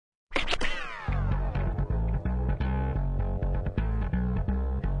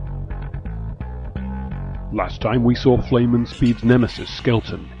Last time we saw Flame and Speed's nemesis,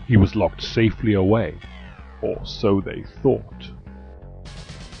 Skelton, he was locked safely away. Or so they thought.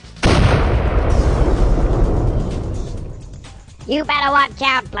 You better watch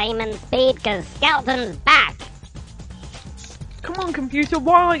out, Flame and Speed, 'cause Skelton's back! Come on, computer,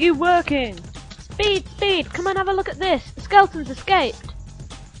 why aren't you working? Speed, come and have a look at this. Skelton's escaped.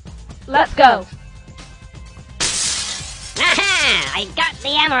 Let's go. Aha! I got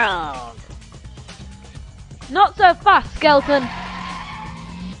the emerald! Not so fast, Skelton.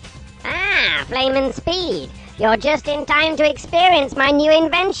 Ah, Flame and Speed. You're just in time to experience my new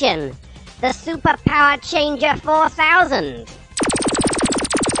invention. The Superpower Changer 4000.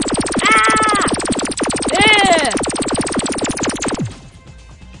 Ah! Yeah!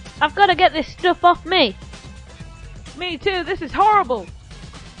 I've got to get this stuff off me. Me too, this is horrible.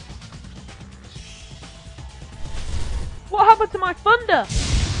 What happened to my thunder?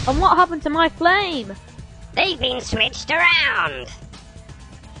 And what happened to my flame? They've been switched around.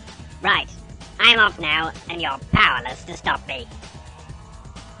 Right, I'm off now, and you're powerless to stop me.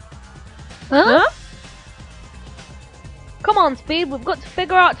 Huh? Come on, Speed, we've got to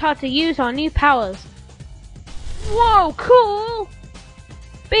figure out how to use our new powers. Whoa, cool!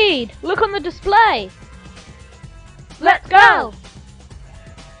 Speed, look on the display. Let's go!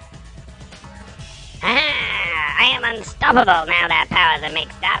 Ah, I am unstoppable now that powers are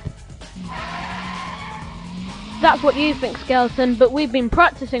mixed up. That's what you think, Skelton, but we've been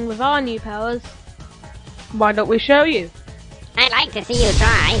practicing with our new powers. Why don't we show you? I'd like to see you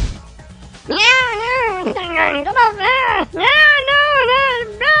try.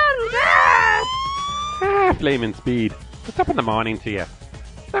 Flame and Speed, what's up in the morning to you?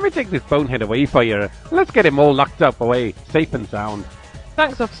 Let me take this bonehead away for you. Let's get him all locked up away, safe and sound.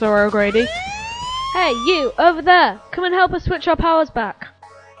 Thanks, Officer O'Grady. Hey, you, over there, come and help us switch our powers back.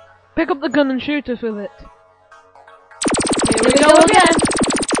 Pick up the gun and shoot us with it. Here we go again!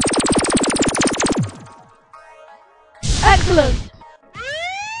 Excellent!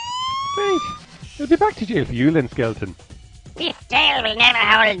 Great. We'll be back to jail for you then, Skelton. This jail will never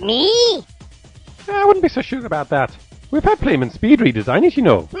hold me. I wouldn't be so sure about that. We've had Flame and Speed redesign it, you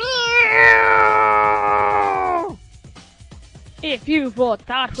know. If you thought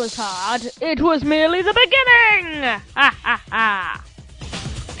that was hard, it was merely the beginning! Ha ha ha!